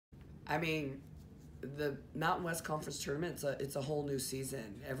I mean, the Mountain West Conference tournament, it's a whole new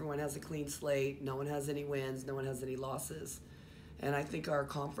season. Everyone has a clean slate. No one has any wins. No one has any losses. And I think our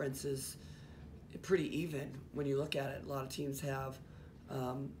conference is pretty even when you look at it. A lot of teams have,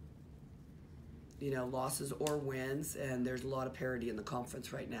 losses or wins, and there's a lot of parity in the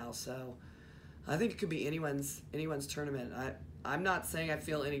conference right now. So I think it could be anyone's tournament. I'm not saying I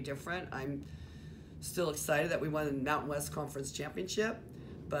feel any different. I'm still excited that we won the Mountain West Conference Championship,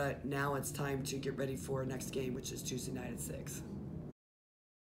 but now it's time to get ready for our next game, which is Tuesday night at 6.